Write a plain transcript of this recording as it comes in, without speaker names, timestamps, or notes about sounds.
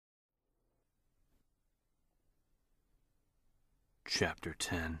Chapter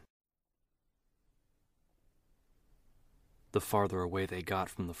 10. The farther away they got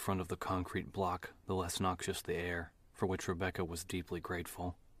from the front of the concrete block, the less noxious the air, for which Rebecca was deeply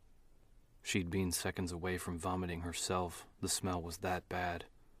grateful. She'd been seconds away from vomiting herself. The smell was that bad.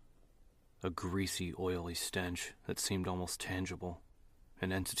 A greasy, oily stench that seemed almost tangible,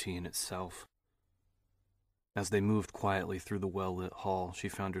 an entity in itself. As they moved quietly through the well-lit hall, she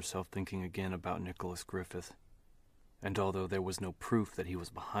found herself thinking again about Nicholas Griffith. And although there was no proof that he was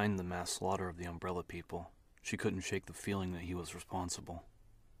behind the mass slaughter of the Umbrella people, she couldn't shake the feeling that he was responsible.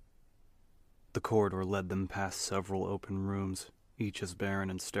 The corridor led them past several open rooms, each as barren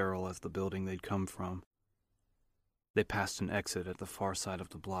and sterile as the building they'd come from. They passed an exit at the far side of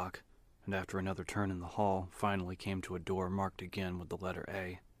the block, and after another turn in the hall, finally came to a door marked again with the letter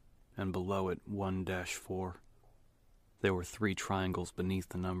A, and below it 1-4. There were 3 triangles beneath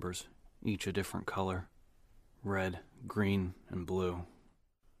the numbers, each a different color. Red, green, and blue.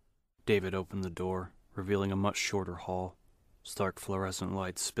 David opened the door, revealing a much shorter hall, stark fluorescent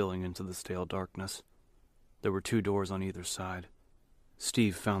lights spilling into the stale darkness. There were 2 doors on either side.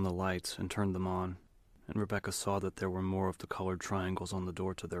 Steve found the lights and turned them on, and Rebecca saw that there were more of the colored triangles on the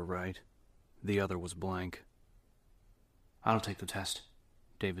door to their right. The other was blank. "I'll take the test,"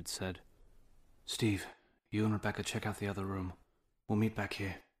 David said. "Steve, you and Rebecca check out the other room. We'll meet back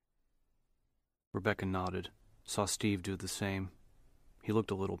here." Rebecca nodded, saw Steve do the same. He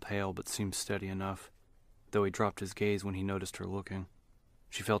looked a little pale, but seemed steady enough, though he dropped his gaze when he noticed her looking.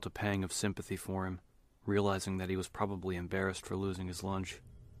 She felt a pang of sympathy for him, realizing that he was probably embarrassed for losing his lunch.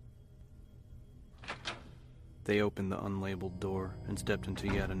 They opened the unlabeled door and stepped into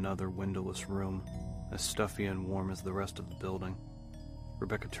yet another windowless room, as stuffy and warm as the rest of the building.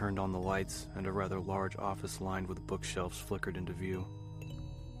 Rebecca turned on the lights, and a rather large office lined with bookshelves flickered into view.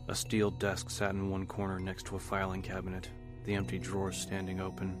 A steel desk sat in one corner next to a filing cabinet, the empty drawers standing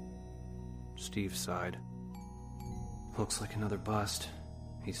open. Steve sighed. "Looks like another bust,"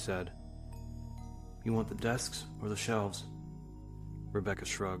 he said. "You want the desks or the shelves?" Rebecca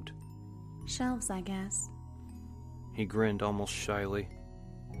shrugged. "Shelves, I guess." He grinned almost shyly.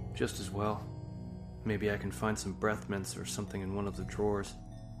 "Just as well. Maybe I can find some breath mints or something in one of the drawers."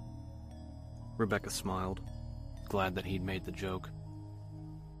 Rebecca smiled, glad that he'd made the joke.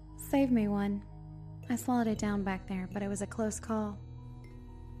 "Save me one. I swallowed it down back there, but it was a close call."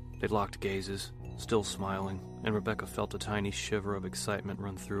 They locked gazes, still smiling, and Rebecca felt a tiny shiver of excitement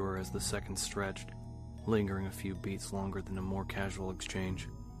run through her as the seconds stretched, lingering a few beats longer than a more casual exchange.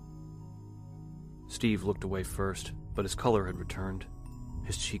 Steve looked away first, but his color had returned,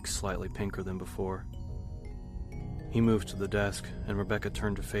 his cheeks slightly pinker than before. He moved to the desk, and Rebecca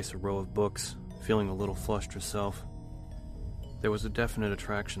turned to face a row of books, feeling a little flushed herself. There was a definite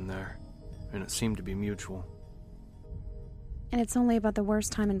attraction there, and it seemed to be mutual. "And it's only about the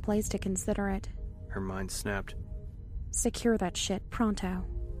worst time and place to consider it." Her mind snapped. "Secure that shit, pronto."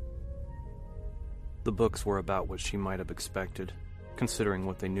 The books were about what she might have expected, considering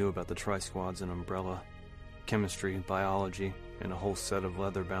what they knew about the Tri-Squads and Umbrella. Chemistry, biology, and a whole set of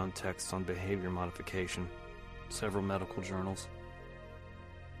leather-bound texts on behavior modification. Several medical journals.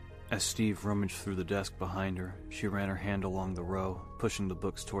 As Steve rummaged through the desk behind her, she ran her hand along the row, pushing the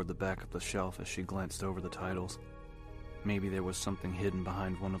books toward the back of the shelf as she glanced over the titles. Maybe there was something hidden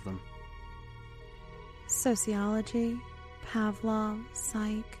behind one of them. Sociology, Pavlov,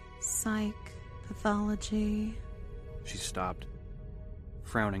 psych, pathology. She stopped,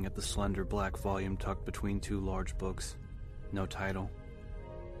 frowning at the slender black volume tucked between 2 large books. No title.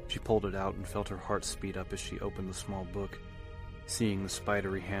 She pulled it out and felt her heart speed up as she opened the small book, seeing the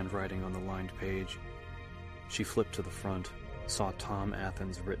spidery handwriting on the lined page. She flipped to the front, saw Tom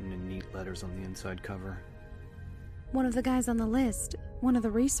Athens written in neat letters on the inside cover. "One of the guys on the list, one of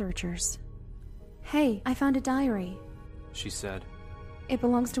the researchers. Hey, I found a diary," she said. "It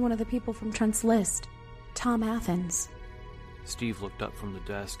belongs to one of the people from Trent's list, Tom Athens." Steve looked up from the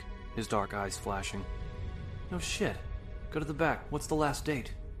desk, his dark eyes flashing. "No shit. Go to the back. What's the last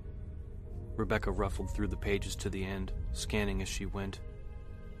date?" Rebecca ruffled through the pages to the end, scanning as she went.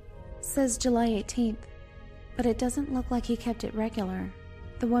 "Says July 18th, but it doesn't look like he kept it regular.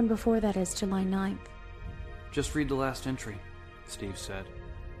 The one before that is July 9th. "Just read the last entry," Steve said.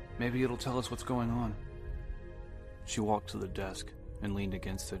 "Maybe it'll tell us what's going on." She walked to the desk and leaned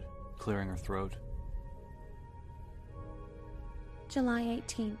against it, clearing her throat. July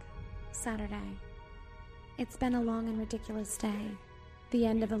 18th, Saturday. It's been a long and ridiculous day. The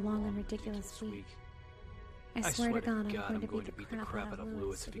end of a long and ridiculous week. I swear to God, I'm going to beat the crap out of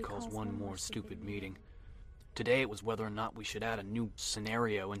Lewis if he calls one more stupid meeting. Today it was whether or not we should add a new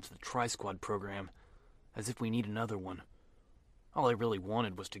scenario into the Tri-Squad program, as if we need another one. All I really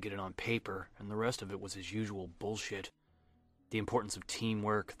wanted was to get it on paper, and the rest of it was his usual bullshit. The importance of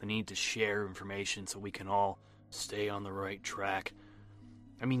teamwork, the need to share information so we can all stay on the right track.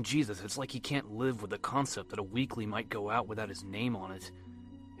 I mean, Jesus, it's like he can't live with the concept that a weekly might go out without his name on it.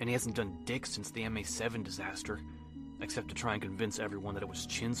 And he hasn't done dick since the MA7 disaster, except to try and convince everyone that it was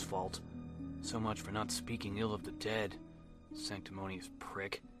Chin's fault. So much for not speaking ill of the dead. Sanctimonious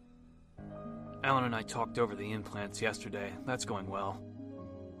prick. Alan and I talked over the implants yesterday. That's going well.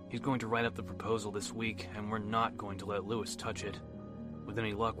 He's going to write up the proposal this week, and we're not going to let Lewis touch it. With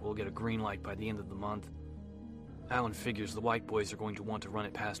any luck, we'll get a green light by the end of the month. Alan figures the white boys are going to want to run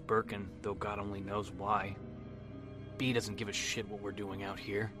it past Birkin, though God only knows why. B doesn't give a shit what we're doing out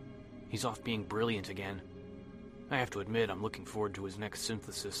here. He's off being brilliant again. I have to admit, I'm looking forward to his next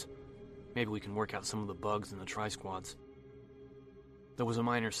synthesis. Maybe we can work out some of the bugs in the tri-squads. There was a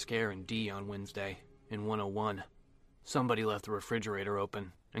minor scare in D on Wednesday, in 101. Somebody left the refrigerator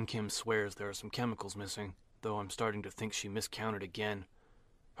open, and Kim swears there are some chemicals missing, though I'm starting to think she miscounted again.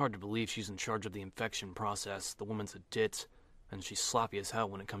 Hard to believe she's in charge of the infection process. The woman's a ditz, and she's sloppy as hell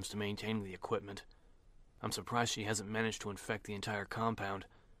when it comes to maintaining the equipment. I'm surprised she hasn't managed to infect the entire compound.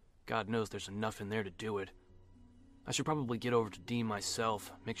 God knows there's enough in there to do it. I should probably get over to D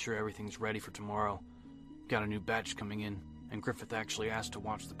myself, make sure everything's ready for tomorrow. Got a new batch coming in, and Griffith actually asked to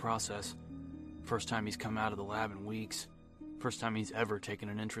watch the process. First time he's come out of the lab in weeks. First time he's ever taken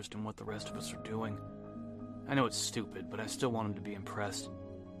an interest in what the rest of us are doing. I know it's stupid, but I still want him to be impressed.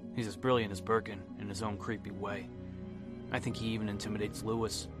 He's as brilliant as Birkin, in his own creepy way. I think he even intimidates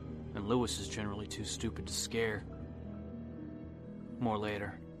Lewis, and Lewis is generally too stupid to scare. More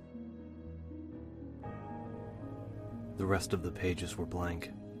later. The rest of the pages were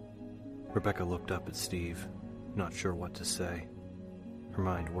blank. Rebecca looked up at Steve, not sure what to say, her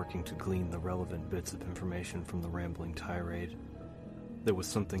mind working to glean the relevant bits of information from the rambling tirade. There was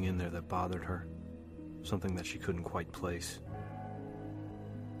something in there that bothered her, something that she couldn't quite place.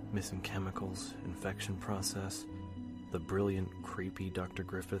 Missing chemicals, infection process, the brilliant, creepy Dr.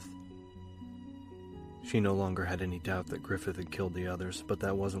 Griffith. She no longer had any doubt that Griffith had killed the others, but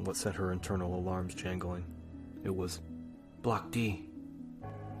that wasn't what set her internal alarms jangling. It was, "Block D,"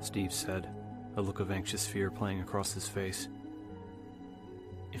 Steve said, a look of anxious fear playing across his face.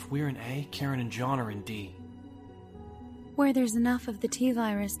 If we're in A, Karen and John are in D. Where there's enough of the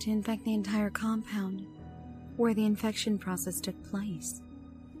T-virus to infect the entire compound. Where the infection process took place.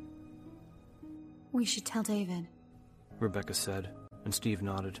 We should tell David, Rebecca said, and Steve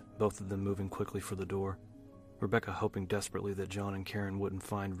nodded, both of them moving quickly for the door. Rebecca hoping desperately that John and Karen wouldn't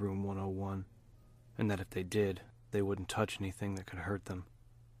find room 101, and that if they did, they wouldn't touch anything that could hurt them.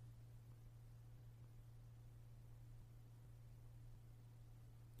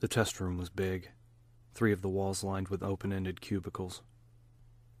 The test room was big, 3 of the walls lined with open-ended cubicles.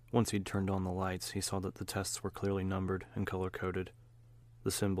 Once he'd turned on the lights, he saw that the tests were clearly numbered and color-coded, the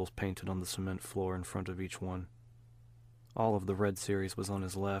symbols painted on the cement floor in front of each one. All of the red series was on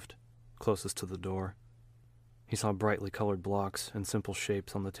his left, closest to the door. He saw brightly colored blocks and simple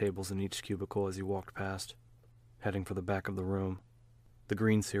shapes on the tables in each cubicle as he walked past, heading for the back of the room. The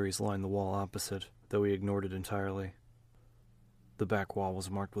green series lined the wall opposite, though he ignored it entirely. The back wall was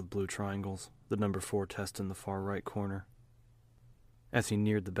marked with blue triangles, the number 4 test in the far right corner. As he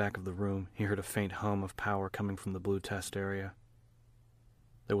neared the back of the room, he heard a faint hum of power coming from the blue test area.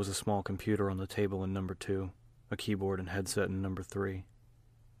 There was a small computer on the table in number 2, a keyboard and headset in number 3.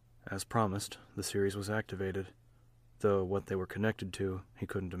 As promised, the series was activated, though what they were connected to, he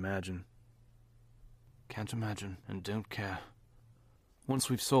couldn't imagine. Can't imagine, and don't care. Once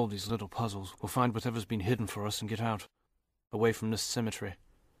we've solved these little puzzles, we'll find whatever's been hidden for us and get out. Away from this cemetery.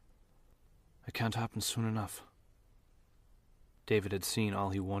 It can't happen soon enough. David had seen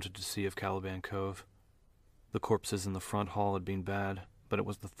all he wanted to see of Caliban Cove. The corpses in the front hall had been bad, but it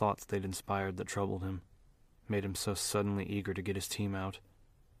was the thoughts they'd inspired that troubled him, made him so suddenly eager to get his team out.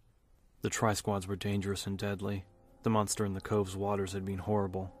 The tri-squads were dangerous and deadly. The monster in the Cove's waters had been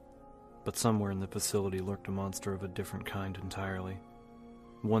horrible, but somewhere in the facility lurked a monster of a different kind entirely.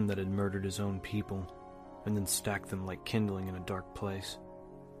 One that had murdered his own people, and then stacked them like kindling in a dark place.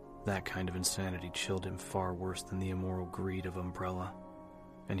 That kind of insanity chilled him far worse than the immoral greed of Umbrella,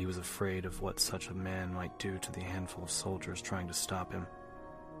 and he was afraid of what such a man might do to the handful of soldiers trying to stop him.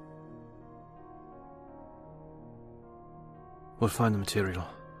 We'll find the material,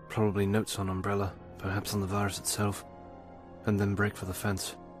 probably notes on Umbrella, perhaps on the virus itself, and then break for the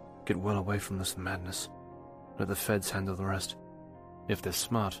fence, get well away from this madness. Let the feds handle the rest. If they're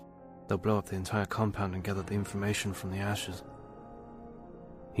smart, they'll blow up the entire compound and gather the information from the ashes.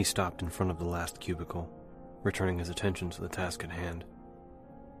 He stopped in front of the last cubicle, returning his attention to the task at hand.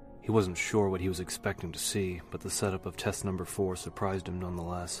 He wasn't sure what he was expecting to see, but the setup of test number 4 surprised him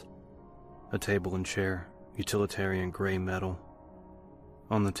nonetheless. A table and chair, utilitarian gray metal.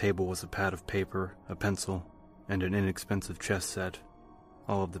 On the table was a pad of paper, a pencil, and an inexpensive chess set,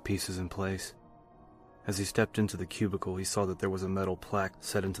 all of the pieces in place. As he stepped into the cubicle, he saw that there was a metal plaque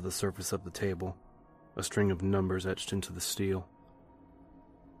set into the surface of the table, a string of numbers etched into the steel.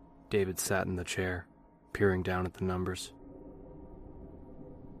 David sat in the chair, peering down at the numbers.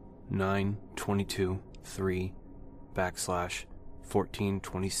 922-3 /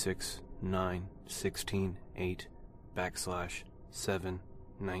 1426-9-16-8 /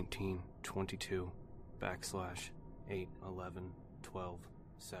 7-19-22 /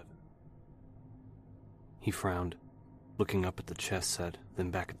 8-11-12-7. He frowned, looking up at the chess set,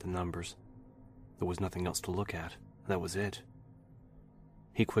 then back at the numbers. There was nothing else to look at. That was it.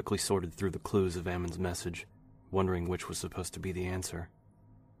 He quickly sorted through the clues of Ammon's message, wondering which was supposed to be the answer.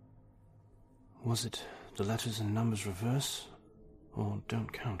 Was it the letters and numbers reverse, or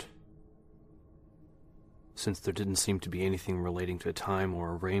don't count? Since there didn't seem to be anything relating to time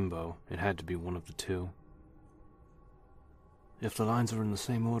or a rainbow, it had to be one of the two. If the lines are in the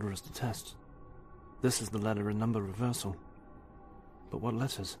same order as the test, this is the letter and number reversal. But what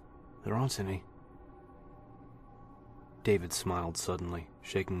letters? There aren't any. David smiled suddenly,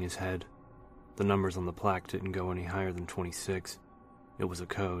 shaking his head. The numbers on the plaque didn't go any higher than 26. It was a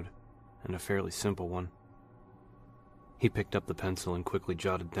code, and a fairly simple one. He picked up the pencil and quickly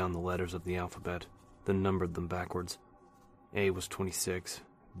jotted down the letters of the alphabet, then numbered them backwards. A was 26,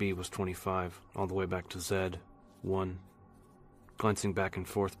 B was 25, all the way back to Z, 1. Glancing back and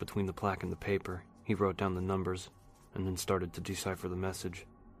forth between the plaque and the paper, he wrote down the numbers, and then started to decipher the message.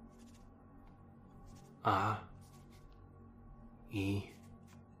 A, E,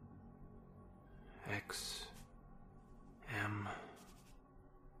 X, M.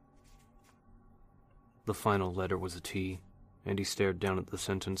 The final letter was a T, and he stared down at the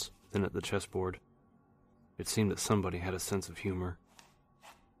sentence, then at the chessboard. It seemed that somebody had a sense of humor.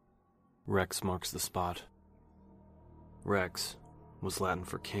 Rex marks the spot. Rex was Latin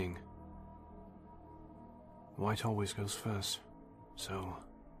for king. White always goes first, so...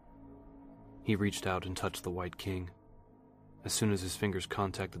 He reached out and touched the white king. As soon as his fingers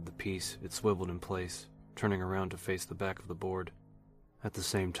contacted the piece, it swiveled in place, turning around to face the back of the board. At the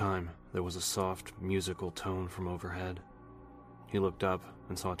same time, there was a soft, musical tone from overhead. He looked up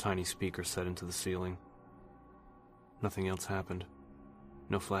and saw a tiny speaker set into the ceiling. Nothing else happened.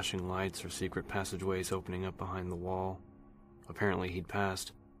 No flashing lights or secret passageways opening up behind the wall. Apparently he'd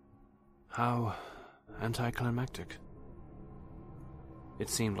passed. How anticlimactic. It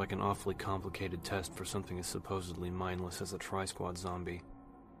seemed like an awfully complicated test for something as supposedly mindless as a Tri-Squad zombie,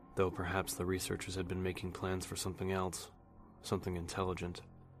 though perhaps the researchers had been making plans for something else, something intelligent.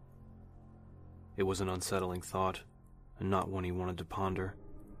 It was an unsettling thought, and not one he wanted to ponder.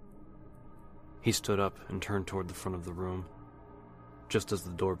 He stood up and turned toward the front of the room. Just as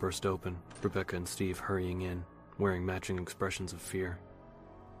the door burst open, Rebecca and Steve hurrying in, wearing matching expressions of fear.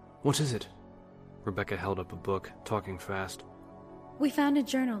 What is it? Rebecca held up a book, talking fast. We found a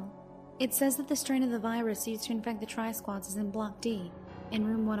journal. It says that the strain of the virus used to infect the Tri-Squads is in Block D, in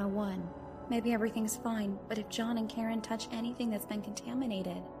Room 101. Maybe everything's fine, but if John and Karen touch anything that's been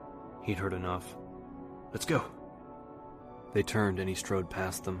contaminated... He'd heard enough. Let's go. They turned and he strode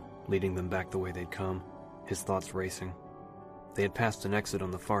past them, leading them back the way they'd come, his thoughts racing. They had passed an exit on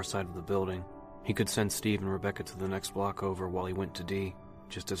the far side of the building. He could send Steve and Rebecca to the next block over while he went to D,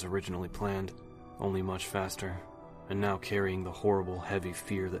 just as originally planned, only much faster, and now carrying the horrible, heavy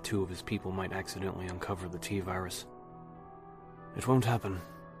fear that two of his people might accidentally uncover the T-virus. It won't happen.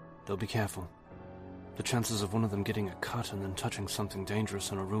 They'll be careful. The chances of one of them getting a cut and then touching something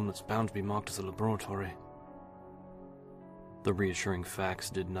dangerous in a room that's bound to be marked as a laboratory. The reassuring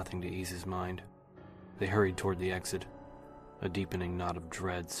facts did nothing to ease his mind. They hurried toward the exit, a deepening knot of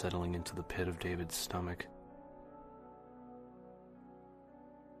dread settling into the pit of David's stomach.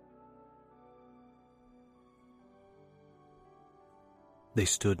 They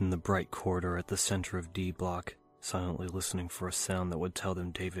stood in the bright corridor at the center of D block, silently listening for a sound that would tell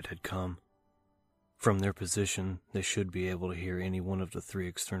them David had come. From their position, they should be able to hear any one of the 3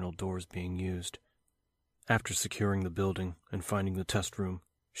 external doors being used. After securing the building and finding the test room,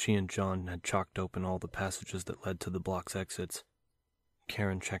 she and John had chalked open all the passages that led to the block's exits.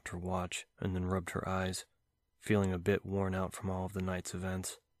 Karen checked her watch and then rubbed her eyes, feeling a bit worn out from all of the night's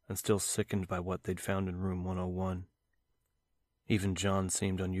events, and still sickened by what they'd found in room 101. Even John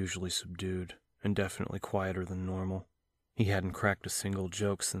seemed unusually subdued, and definitely quieter than normal. He hadn't cracked a single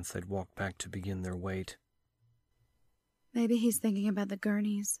joke since they'd walked back to begin their wait. Maybe he's thinking about the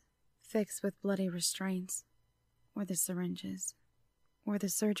gurneys, fixed with bloody restraints, or the syringes, or the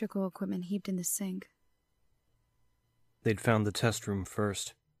surgical equipment heaped in the sink. They'd found the test room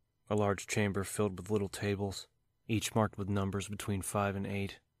first, a large chamber filled with little tables, each marked with numbers between 5 and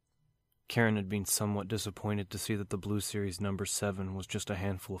 8. Karen had been somewhat disappointed to see that the Blue Series number 7 was just a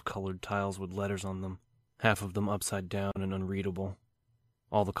handful of colored tiles with letters on them, half of them upside down and unreadable.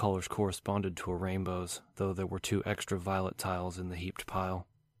 All the colors corresponded to a rainbow's, though there were 2 extra violet tiles in the heaped pile.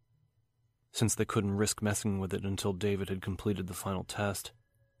 Since they couldn't risk messing with it until David had completed the final test,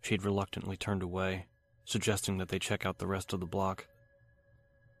 she'd reluctantly turned away, suggesting that they check out the rest of the block.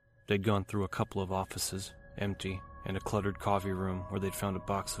 They'd gone through a couple of offices, empty, and a cluttered coffee room where they'd found a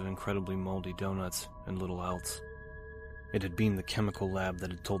box of incredibly moldy donuts and little else. It had been the chemical lab that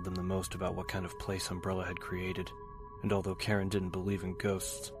had told them the most about what kind of place Umbrella had created, and although Karen didn't believe in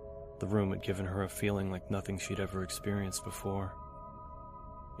ghosts, the room had given her a feeling like nothing she'd ever experienced before.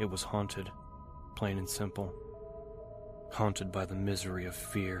 It was haunted, plain and simple. Haunted by the misery of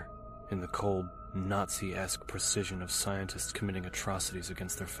fear and the cold, Nazi-esque precision of scientists committing atrocities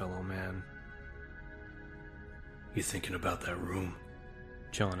against their fellow man. "You thinking about that room?"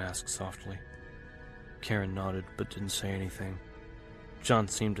 John asked softly. Karen nodded but didn't say anything. John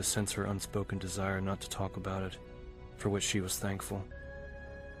seemed to sense her unspoken desire not to talk about it, for which she was thankful.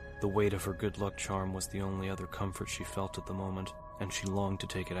 The weight of her good luck charm was the only other comfort she felt at the moment, and she longed to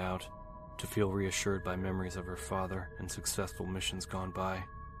take it out, to feel reassured by memories of her father and successful missions gone by.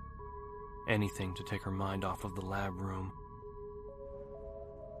 Anything to take her mind off of the lab room.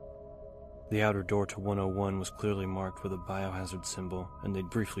 The outer door to 101 was clearly marked with a biohazard symbol, and they'd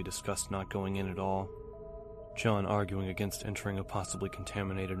briefly discussed not going in at all, John arguing against entering a possibly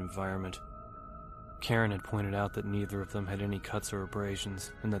contaminated environment. Karen had pointed out that neither of them had any cuts or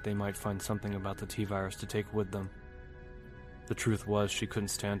abrasions, and that they might find something about the T-virus to take with them. The truth was, she couldn't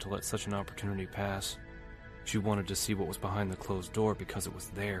stand to let such an opportunity pass. She wanted to see what was behind the closed door because it was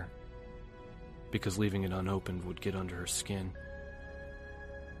there. Because leaving it unopened would get under her skin.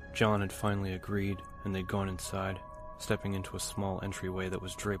 John had finally agreed, and they'd gone inside, stepping into a small entryway that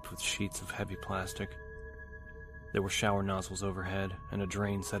was draped with sheets of heavy plastic. There were shower nozzles overhead, and a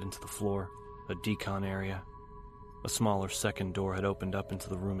drain set into the floor, a decon area. A smaller second door had opened up into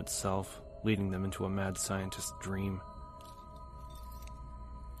the room itself, leading them into a mad scientist's dream.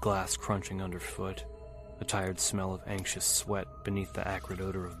 Glass crunching underfoot, a tired smell of anxious sweat beneath the acrid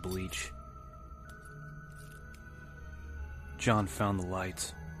odor of bleach. John found the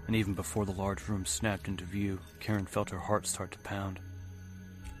lights, and even before the large room snapped into view, Karen felt her heart start to pound.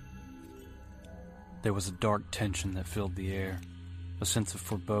 There was a dark tension that filled the air, a sense of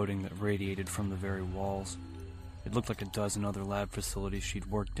foreboding that radiated from the very walls. It looked like a dozen other lab facilities she'd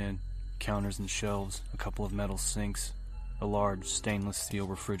worked in, counters and shelves, a couple of metal sinks, a large stainless steel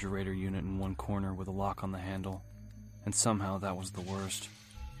refrigerator unit in one corner with a lock on the handle. And somehow that was the worst,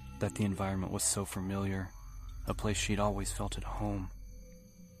 that the environment was so familiar, a place she'd always felt at home.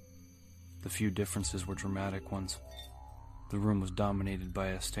 The few differences were dramatic ones. The room was dominated by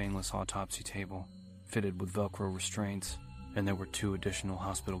a stainless autopsy table, fitted with Velcro restraints, and there were 2 additional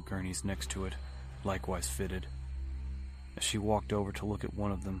hospital gurneys next to it, likewise fitted. As she walked over to look at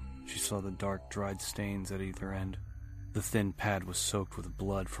one of them, she saw the dark, dried stains at either end. The thin pad was soaked with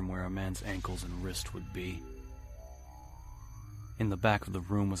blood from where a man's ankles and wrist would be. In the back of the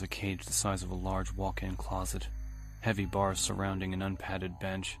room was a cage the size of a large walk-in closet, heavy bars surrounding an unpadded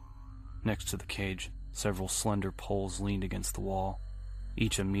bench. Next to the cage, several slender poles leaned against the wall,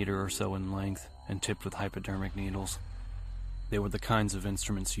 each a meter or so in length and tipped with hypodermic needles. They were the kinds of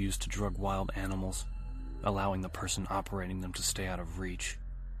instruments used to drug wild animals, allowing the person operating them to stay out of reach.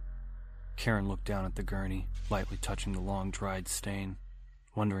 Karen looked down at the gurney, lightly touching the long, dried stain,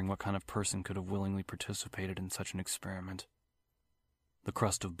 wondering what kind of person could have willingly participated in such an experiment. The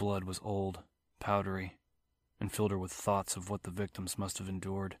crust of blood was old, powdery, and filled her with thoughts of what the victims must have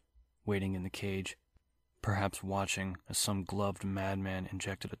endured, waiting in the cage, perhaps watching as some gloved madman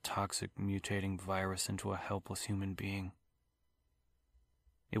injected a toxic, mutating virus into a helpless human being.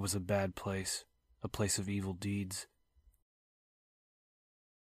 It was a bad place, a place of evil deeds.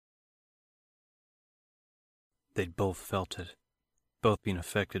 They'd both felt it, both been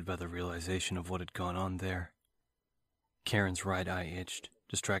affected by the realization of what had gone on there. Karen's right eye itched,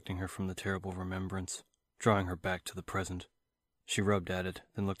 distracting her from the terrible remembrance, drawing her back to the present. She rubbed at it,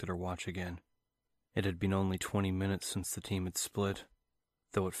 then looked at her watch again. It had been only 20 minutes since the team had split,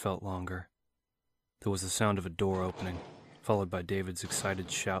 though it felt longer. There was the sound of a door opening, followed by David's excited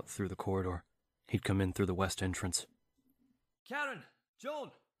shout through the corridor. He'd come in through the west entrance. "Karen!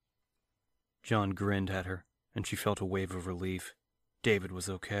 John!" John grinned at her, and she felt a wave of relief. David was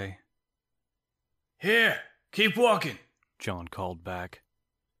okay. Here, keep walking, John called back.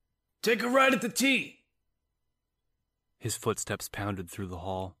 Take a ride at the T. His footsteps pounded through the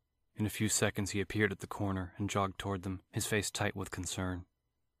hall. In a few seconds he appeared at the corner and jogged toward them, his face tight with concern.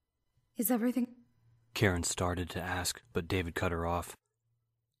 Is everything... Karen started to ask, but David cut her off.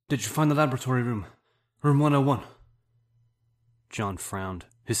 Did you find the laboratory room? Room 101? John frowned,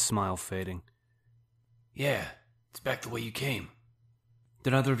 his smile fading. Yeah, it's back the way you came.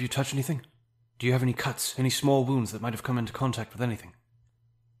 Did either of you touch anything? Do you have any cuts, any small wounds that might have come into contact with anything?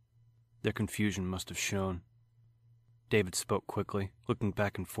 Their confusion must have shown. David spoke quickly, looking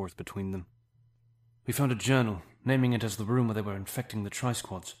back and forth between them. We found a journal, naming it as the room where they were infecting the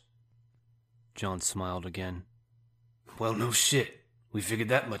tri-squads. John smiled again. Well, no shit. We figured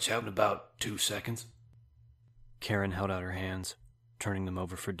that much out in about 2 seconds. Karen held out her hands, turning them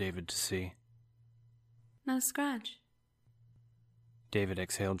over for David to see. Not a scratch. David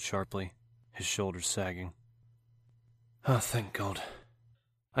exhaled sharply, his shoulders sagging. Oh, thank God.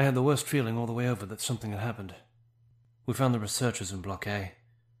 I had the worst feeling all the way over that something had happened. We found the researchers in Block A.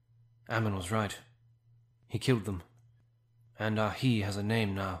 Ammon was right. He killed them. And our he has a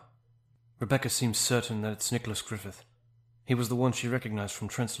name now. Rebecca seems certain that it's Nicholas Griffith. He was the one she recognized from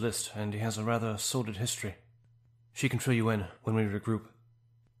Trent's list, and he has a rather sordid history. She can fill you in when we regroup.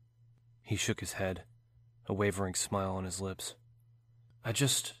 He shook his head, a wavering smile on his lips. I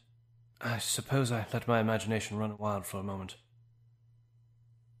suppose I let my imagination run wild for a moment.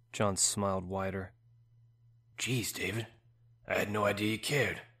 John smiled wider. Geez, David, I had no idea you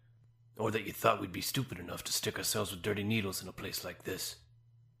cared. Or that you thought we'd be stupid enough to stick ourselves with dirty needles in a place like this.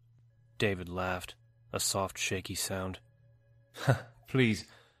 David laughed, a soft, shaky sound. Please,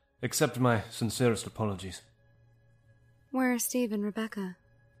 accept my sincerest apologies. Where are Steve and Rebecca?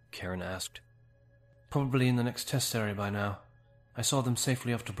 Karen asked. Probably in the next test area by now. I saw them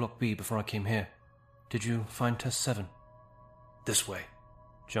safely off to Block B before I came here. Did you find Test 7? This way,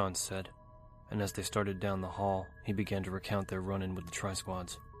 John said, and as they started down the hall, he began to recount their run-in with the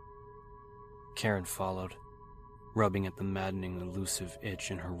tri-squads. Karen followed, rubbing at the maddening, elusive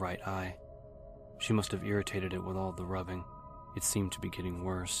itch in her right eye. She must have irritated it with all the rubbing. It seemed to be getting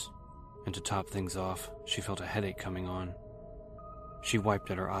worse, and to top things off, she felt a headache coming on. She wiped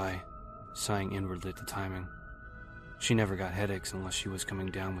at her eye, sighing inwardly at the timing. She never got headaches unless she was coming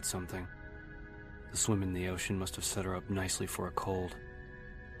down with something. The swim in the ocean must have set her up nicely for a cold,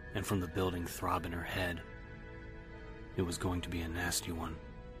 and from the building throb in her head, it was going to be a nasty one.